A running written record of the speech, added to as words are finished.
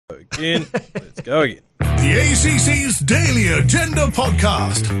Again, let's go again. The ACC's Daily Agenda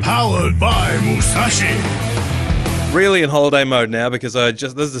podcast, powered by Musashi. Really in holiday mode now because this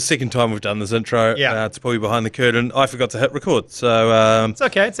is the second time we've done this intro. Yeah. To pull you behind the curtain. I forgot to hit record. So It's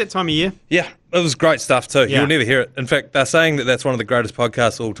okay. It's that time of year. yeah, it was great stuff too. Yeah. You'll never hear it. In fact, they're saying that that's one of the greatest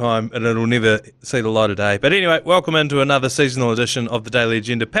podcasts of all time and it'll never see the light of day. But anyway, welcome into another seasonal edition of the Daily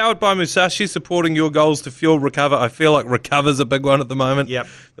Agenda, powered by Musashi, supporting your goals to fuel recover. I feel like recover's a big one at the moment. Yep. I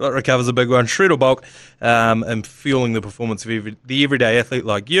feel like recover's a big one. Shred or bulk, and fueling the performance of the everyday athlete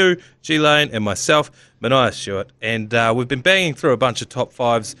like you, G-Lane, and myself, Mania Stewart. And we've been banging through a bunch of top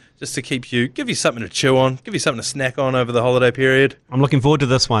fives just to give you something to chew on, give you something to snack on over the holiday period. I'm looking forward to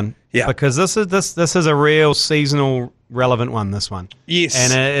this one. Yeah. Because this is a real seasonal relevant one, this one. Yes.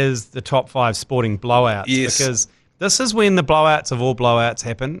 And it is the top 5 sporting blowouts. Yes. Because this is when the blowouts of all blowouts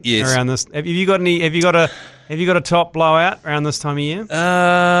happen. Yes. Around this. Have you got a top blowout around this time of year?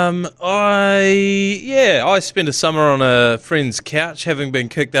 I spent a summer on a friend's couch, having been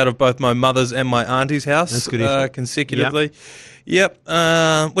kicked out of both my mother's and my auntie's house. That's good effort. Consecutively. Yep.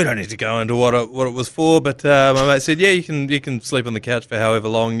 We don't need to go into what it was for, but my mate said, yeah, you can sleep on the couch for however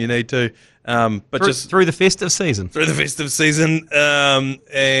long you need to. Through the festive season. Through the festive season,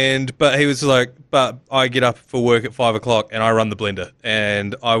 but he was like, but I get up for work at 5 o'clock and I run the blender,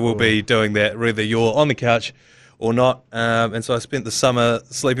 and I will be doing that whether you're on the couch or not. And so I spent the summer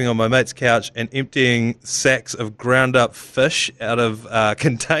sleeping on my mate's couch and emptying sacks of ground up fish out of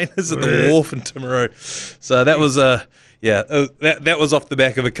containers at the wharf in Timaru. So that was that was off the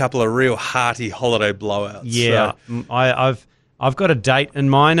back of a couple of real hearty holiday blowouts. Yeah, So, I've got a date in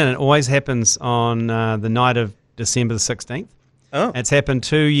mind, and it always happens on the night of December the 16th. Oh. It's happened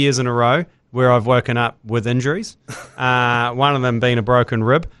 2 years in a row where I've woken up with injuries. One of them being a broken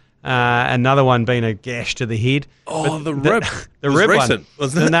rib, another one being a gash to the head. Oh, But the rib. The It was rib recent, one.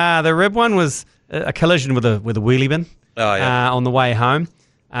 wasn't it? Nah, the rib one was a collision with a wheelie bin. Oh, yeah. On the way home.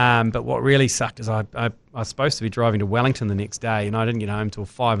 But what really sucked is I was supposed to be driving to Wellington the next day, and I didn't get home till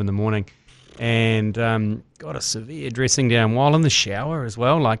 5 a.m. And got a severe dressing down while in the shower as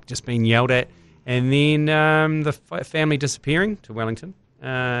well, like just being yelled at. And then the family disappearing to Wellington,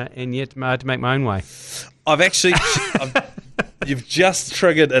 and yet to make my own way. You've just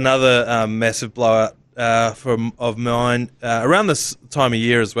triggered another massive blowout of mine around this time of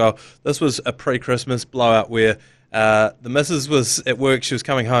year as well. This was a pre-Christmas blowout where the missus was at work. She was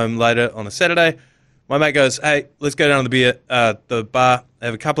coming home later on a Saturday. My mate goes, hey, let's go down to the bar,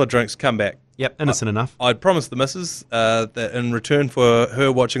 have a couple of drinks, come back. Yep, innocent enough. I'd promised the missus that in return for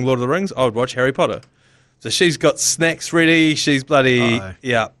her watching Lord of the Rings, I would watch Harry Potter. So she's got snacks ready. She's bloody... Uh-oh.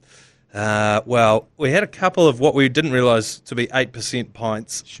 Yeah. Well, we had a couple of what we didn't realise to be 8%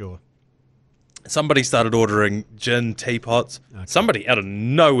 pints. Sure. Somebody started ordering gin teapots. Okay. Somebody out of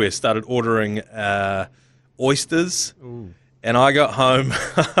nowhere started ordering oysters. Ooh. And I got home,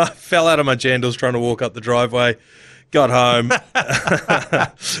 I fell out of my jandals trying to walk up the driveway, got home,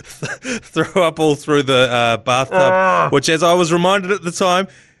 threw up all through the bathtub, which, as I was reminded at the time,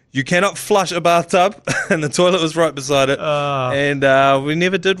 you cannot flush a bathtub, and the toilet was right beside it. And we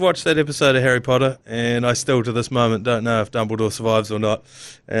never did watch that episode of Harry Potter, and I still, to this moment, don't know if Dumbledore survives or not.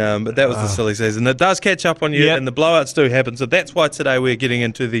 But that was the silly season. It does catch up on you, Yep. and the blowouts do happen, so that's why today we're getting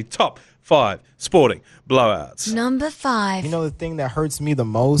into the top 5 sporting blowouts. Number 5. You know, the thing that hurts me the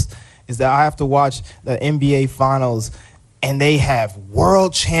most is that I have to watch the NBA Finals, and they have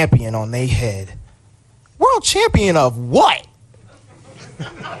world champion on their head. World champion of what?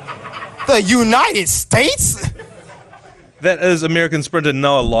 The United States? That is American sprinter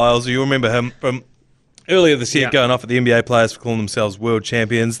Noah Lyles. You remember him from earlier this year going off at the NBA players for calling themselves world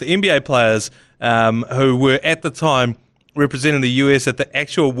champions. The NBA players who were at the time representing the US at the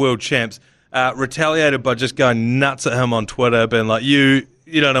actual world champs retaliated by just going nuts at him on Twitter, being like, you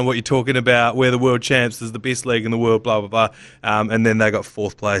don't know what you're talking about. We're the world champs. This is the best league in the world, blah, blah, blah. And then they got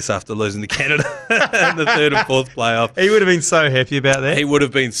 4th place after losing to Canada in the 3rd and 4th playoff. He would have been so happy about that. He would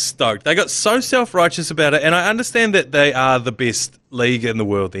have been stoked. They got so self-righteous about it, and I understand that they are the best league in the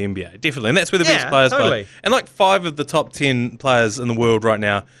world, the NBA, definitely. And that's where the best players totally. play. And like 5 of the top 10 players in the world right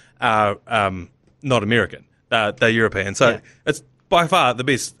now are not American. They're European. So it's by far the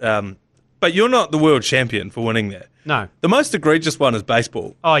best. But you're not the world champion for winning that. No. The most egregious one is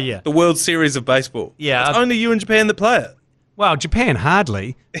baseball. Oh, yeah. The World Series of baseball. Yeah, It's only you and Japan that play it. Well, Japan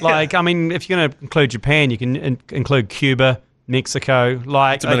hardly. Like, I mean, if you're going to include Japan, you can include Cuba, Mexico.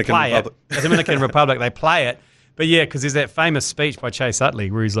 Like, Dominican they play Republic. it. The Dominican Republic, they play it. But yeah, because there's that famous speech by Chase Utley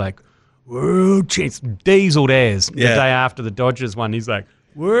where he's like, world champions, dieseled as the Yeah. day after the Dodgers won. He's like,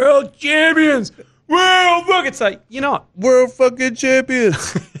 world champions, World fuck. It's like, you're not. World fucking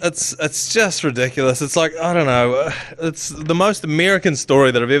champions. It's just ridiculous. It's like, I don't know. It's the most American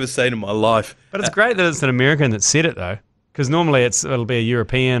story that I've ever seen in my life. But it's great that it's an American that said it, though. Because normally it'll be a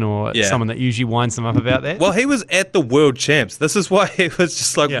European or someone that usually winds them up about that. Well, he was at the World Champs. This is why he was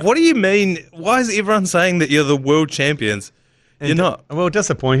just like, what do you mean? Why is everyone saying that you're the World Champions? You're not. Well,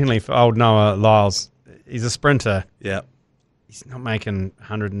 disappointingly for old Noah Lyles, he's a sprinter. Yeah. He's not making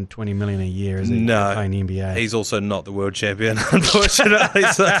 $120 million a year, is he? No. Playing the NBA. He's also not the world champion, unfortunately,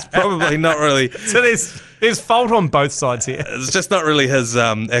 so it's probably not really... So there's fault on both sides here. It's just not really his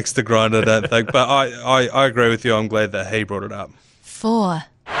axe to grind, I don't think. But I agree with you. I'm glad that he brought it up. 4.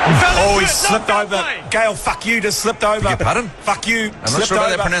 Oh, he slipped over. Gale, fuck you, just slipped over. Beg your pardon? Fuck you. I'm not sure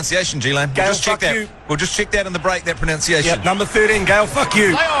about that pronunciation, G-Lane. Gale, We'll just check fuck that. you. We'll just check that in the break, that pronunciation. Yep, number 13, Gale, fuck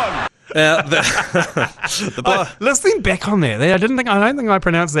you. Now, Listening back on that, I don't think I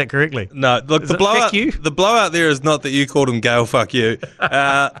pronounced that correctly. no, look, the blowout. you? The blowout there is not that you called him Gale. Fuck you.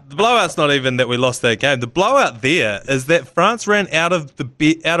 The blowout's not even that we lost that game. The blowout there is that France ran out of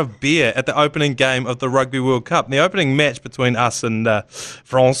beer at the opening game of the Rugby World Cup. In the opening match between us and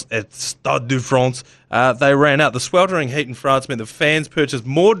France at Stade de France, they ran out. The sweltering heat in France meant the fans purchased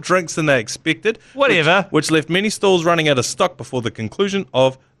more drinks than they expected. Whatever. Which left many stalls running out of stock before the conclusion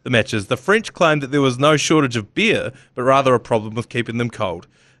of the matches. The French claimed that there was no shortage of beer, but rather a problem with keeping them cold.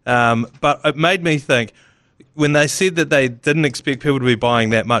 But it made me think, when they said that they didn't expect people to be buying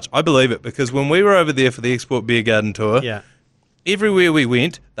that much, I believe it, because when we were over there for the Export Beer Garden tour, everywhere we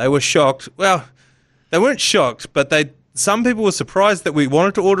went, they were shocked. Well, they weren't shocked, but some people were surprised that we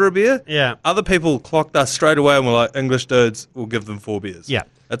wanted to order a beer. Yeah. Other people clocked us straight away and were like, English dudes, we'll give them 4 beers. Yeah.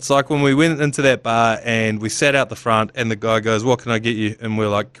 It's like when we went into that bar and we sat out the front and the guy goes, what can I get you? And we're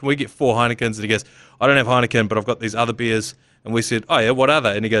like, can we get 4 Heinekens? And he goes, I don't have Heineken, but I've got these other beers. And we said, oh yeah, what are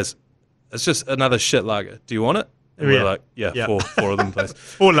they? And he goes, it's just another shit lager. Do you want it? And we're like, yeah. four of them, please.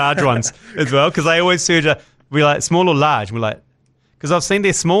 4 large ones as well, because they always serve we like small or large. And we're like, because I've seen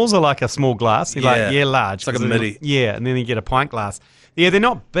their smalls are like a small glass. You're like, large. It's like a midi. Yeah, and then you get a pint glass. Yeah, they're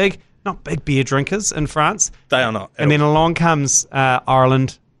not big beer drinkers in France. They are not. And then along comes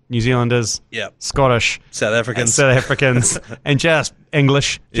Ireland, New Zealanders, Scottish, South Africans, and just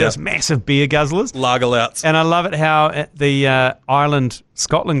English, just massive beer guzzlers. Lager louts. And I love it how at the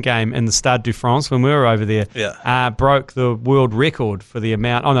Ireland-Scotland game in the Stade de France, when we were over there, broke the world record for the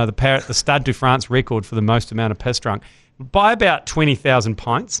amount, the Stade de France record for the most amount of piss drunk by about 20,000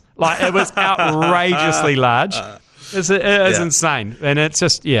 pints. Like, it was outrageously large. It's insane. And it's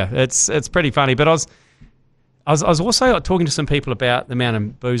just, it's pretty funny. But I was also talking to some people about the amount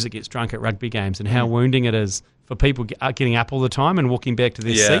of booze that gets drunk at rugby games and how wounding it is for people getting up all the time and walking back to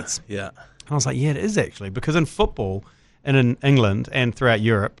their seats. Yeah. And I was like, yeah, it is actually. Because in football and in England and throughout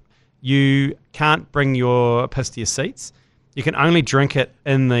Europe, you can't bring your piss to your seats. You can only drink it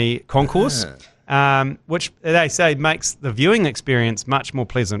in the concourse. Which they say makes the viewing experience much more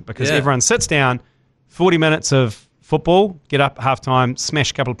pleasant because everyone sits down, 40 minutes of football, get up at halftime,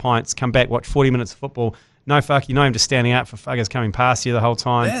 smash a couple of pints, come back, watch 40 minutes of football. No fuck, you know him just standing out for fuckers coming past you the whole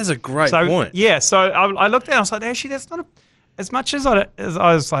time. That is a great point. Yeah, so I looked at it, I was like, actually, that's not as much as I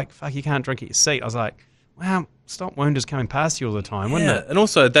was like, fuck, you can't drink at your seat. I was like, wow, stop wounders coming past you all the time, wouldn't it? And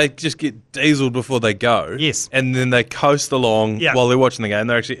also, they just get dieseled before they go. Yes. And then they coast along while they're watching the game.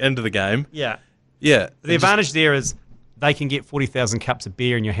 They're actually into the game. Yeah. Yeah. The advantage there is they can get 40,000 cups of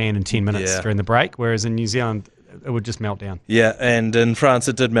beer in your hand in 10 minutes during the break, whereas in New Zealand, it would just melt down. Yeah, and in France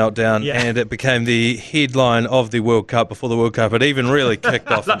it did melt down, and it became the headline of the World Cup before the World Cup had even really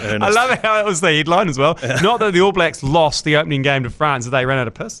kicked off in earnest. I love how it was the headline as well. Not that the All Blacks lost the opening game to France, they ran out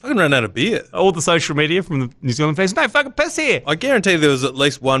of piss. Fucking ran out of beer. All the social media from the New Zealand fans, no fucking piss here. I guarantee there was at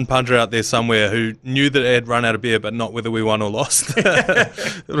least one punter out there somewhere who knew that it had run out of beer, but not whether we won or lost.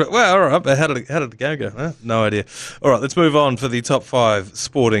 Well, all right, but how did the game go? No idea. All right, let's move on for the top 5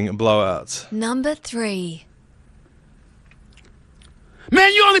 sporting blowouts. Number 3.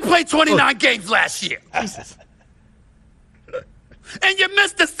 Man, you only played 29 games last year. Jesus. And you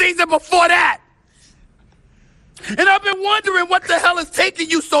missed the season before that. And I've been wondering what the hell is taking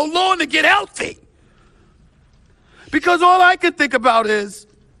you so long to get healthy. Because all I can think about is,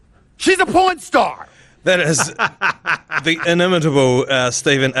 she's a porn star. That is the inimitable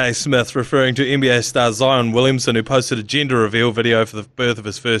Stephen A. Smith referring to NBA star Zion Williamson, who posted a gender reveal video for the birth of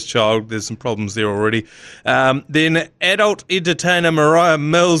his first child. There's some problems there already. Then adult entertainer Mariah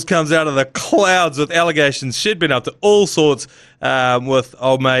Mills comes out of the clouds with allegations she'd been up to all sorts with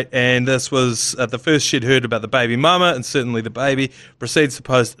old mate, and this was the first she'd heard about the baby mama, and certainly the baby. Proceeds to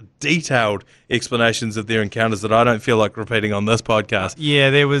post detailed explanations of their encounters that I don't feel like repeating on this podcast. Yeah,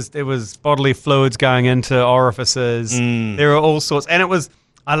 there was bodily fluids going into orifices. There were all sorts, and it was.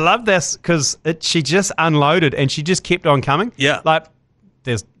 I love this because she just unloaded and she just kept on coming. Yeah, like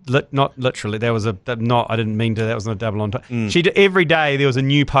there's not literally. There was I didn't mean to. That was not a double on. She did, every day there was a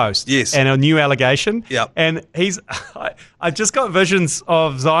new post. Yes, and a new allegation. Yeah, and he's. I just got visions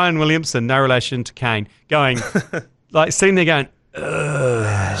of Zion Williamson, no relation to Kane, going like sitting there going.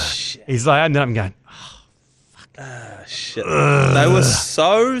 Ugh. He's like, and then I'm going. Shit. They were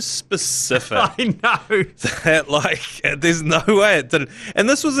so specific. I know. That, like, there's no way it didn't. And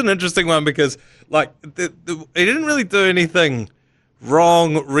this was an interesting one because, like, he didn't really do anything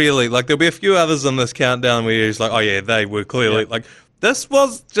wrong, really. Like, there'll be a few others on this countdown where he's like, oh, yeah, they were clearly. Like, this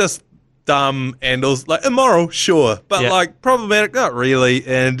was just dumb and it was, like, immoral, sure. But, like, problematic, not really.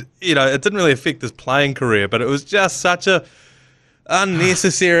 And, you know, it didn't really affect his playing career, but it was just such a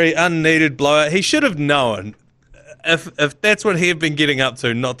unnecessary, unneeded blowout. He should have known. If that's what he had been getting up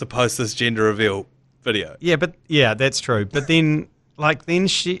to, not to post this gender reveal video. Yeah, that's true. But then,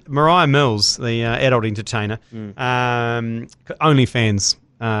 Mariah Mills, the adult entertainer, OnlyFans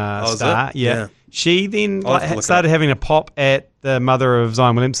star, she then started having a pop at the mother of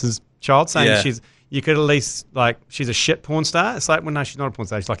Zion Williamson's child, saying you could at least, like, she's a shit porn star. It's like, well, no, she's not a porn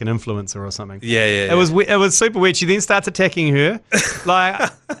star. She's like an influencer or something. It was super weird. She then starts attacking her, like,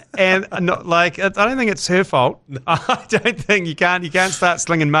 and not like I don't think it's her fault. I don't think you can't start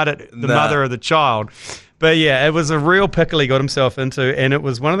slinging mud at the mother of the child. But yeah, it was a real pickle he got himself into, and it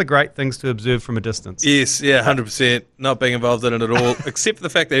was one of the great things to observe from a distance. Yes, yeah, 100%. Not being involved in it at all, except for the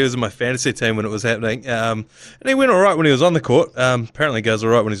fact that he was in my fantasy team when it was happening. And he went all right when he was on the court. Apparently goes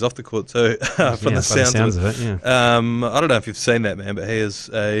all right when he's off the court too, from the sounds of it. Yeah. I don't know if you've seen that man, but he is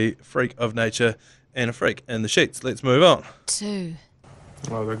a freak of nature and a freak in the sheets. Let's move on. 2.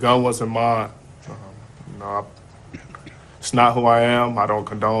 Well, the gun wasn't mine. It's not who I am. I don't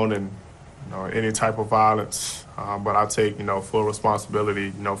condone any type of violence, but I take full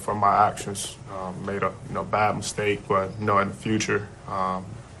responsibility for my actions. Made a bad mistake, but in the future I'm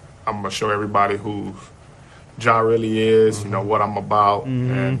gonna show everybody who John really is, what I'm about,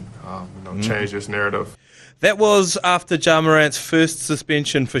 and change this narrative. That was after Ja Morant's first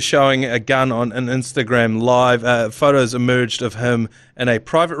suspension for showing a gun on an Instagram live. Photos emerged of him in a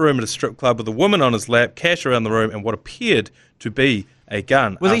private room at a strip club with a woman on his lap, cash around the room, and what appeared to be a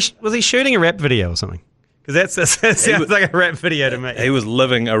gun. Was he shooting a rap video or something? Because that sounds like a rap video to me. He was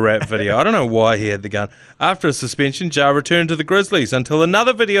living a rap video. I don't know why he had the gun. After his suspension, Ja returned to the Grizzlies until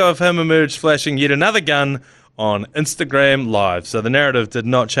another video of him emerged flashing yet another gun on Instagram Live. So the narrative did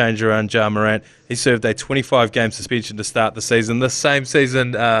not change around Ja Morant. He served a 25-game suspension to start the season. This same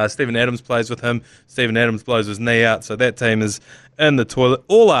season, Steven Adams plays with him. Steven Adams blows his knee out, so that team is in the toilet.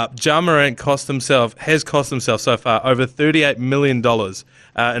 All up, Ja Morant has cost himself so far over $38 million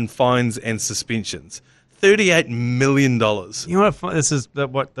in fines and suspensions. $38 million. You know what? This is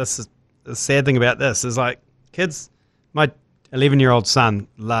the sad thing about this is, like, kids. My 11-year-old son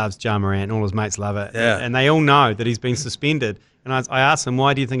loves Ja Morant, and all his mates love it. Yeah. And they all know that he's been suspended. And I asked him,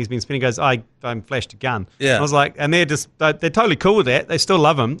 why do you think he's been suspended? He goes, I flashed a gun. Yeah. And I was like, and they're totally cool with that. They still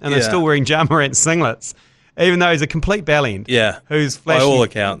love him, and they're still wearing Ja Morant singlets, even though he's a complete bellend. Yeah. Who's flashing, by all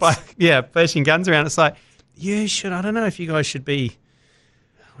accounts. Flashing guns around. It's like, I don't know if you guys should be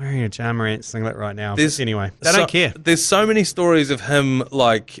wearing a Ja Morant singlet right now. Anyway, they don't care. There's so many stories of him,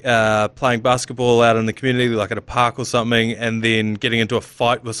 like, playing basketball out in the community, like at a park or something, and then getting into a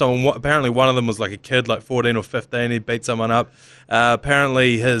fight with someone. Apparently one of them was like a kid, like 14 or 15. He beat someone up.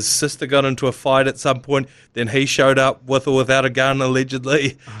 Apparently his sister got into a fight at some point. Then he showed up with or without a gun,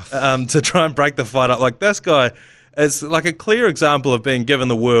 allegedly, to try and break the fight up. Like, this guy is like a clear example of being given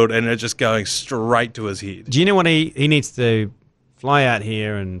the world and it just going straight to his head. Do you know what he needs to fly out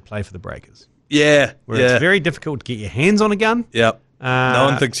here and play for the Breakers? Yeah. It's very difficult to get your hands on a gun. Yep. No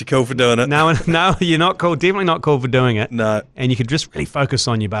one thinks you're cool for doing it. No, you're not cool. Definitely not cool for doing it. No. And you could just really focus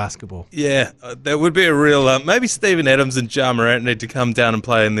on your basketball. Yeah, that would be a real... maybe Steven Adams and Ja Morant need to come down and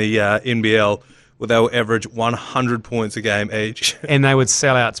play in the NBL, where they'll average 100 points a game each. And they would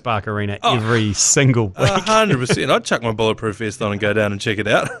sell out Spark Arena every single week. 100%. I'd chuck my bulletproof vest on and go down and check it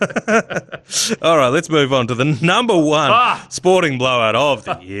out. All right, let's move on to the number one sporting blowout of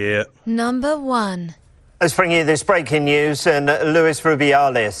the year. Number 1. Let's bring you this breaking news. And Luis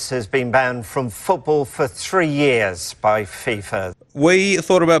Rubiales has been banned from football for 3 years by FIFA. We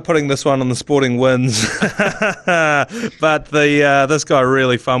thought about putting this one on the sporting wins, but this guy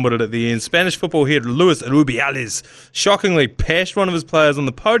really fumbled it at the end. Spanish football head Luis Rubiales shockingly pashed one of his players on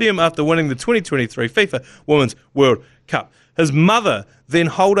the podium after winning the 2023 FIFA Women's World Cup. His mother then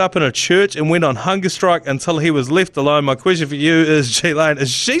holed up in a church and went on hunger strike until he was left alone. My question for you is, G-Lane, is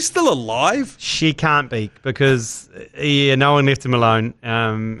she still alive? She can't be, because no one left him alone.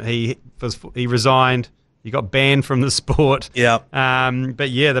 He resigned. He got banned from the sport. Yeah. But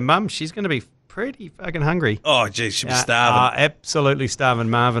yeah, the mum, she's going to be pretty fucking hungry. Oh, geez, she'll be starving. Absolutely starving,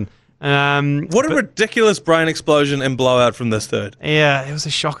 Marvin. What a ridiculous brain explosion and blowout from this third. Yeah, it was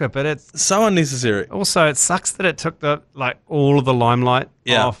a shocker, but it's so unnecessary. Also, it sucks that it took all of the limelight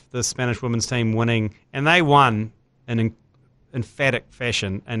off the Spanish women's team winning, and they won in emphatic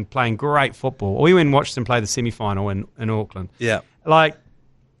fashion and playing great football. We went and watched them play the semi-final in Auckland. Yeah.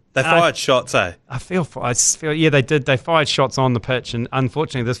 They fired shots, eh? I just feel, yeah, they did. They fired shots on the pitch, and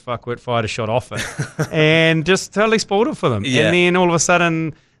unfortunately, this fuckwit fired a shot off it, and just totally spoiled it for them. Yeah. And then all of a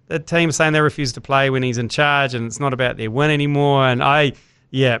sudden, the team's saying they refuse to play when he's in charge, and it's not about their win anymore. And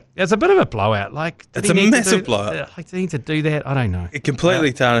it's a bit of a blowout. It's a massive blowout. Did he need to do that? I don't know. It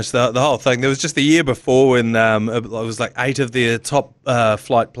completely tarnished the whole thing. There was just the year before when it was like 8 of their top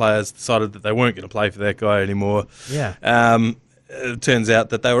flight players decided that they weren't going to play for that guy anymore. Yeah. It turns out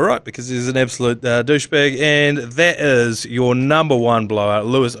that they were right, because he's an absolute douchebag, and that is your number one blowout,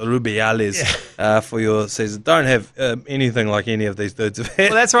 Luis Rubiales, for your season. Don't have anything like any of these dudes have had.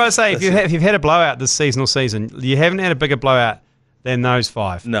 Well, that's what I say. If you've had a blowout this season, you haven't had a bigger blowout than those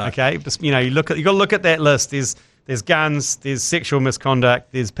 5. No. Okay? Just, you got to look at that list. There's guns, there's sexual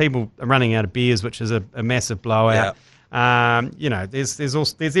misconduct, there's people running out of beers, which is a massive blowout. Yeah. There's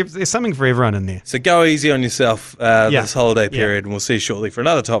something for everyone in there. So go easy on yourself this holiday period, and we'll see you shortly for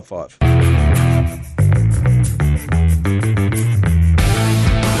another Top 5.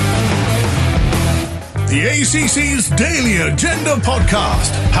 The ACC's Daily Agenda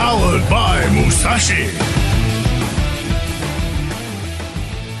podcast, powered by Musashi.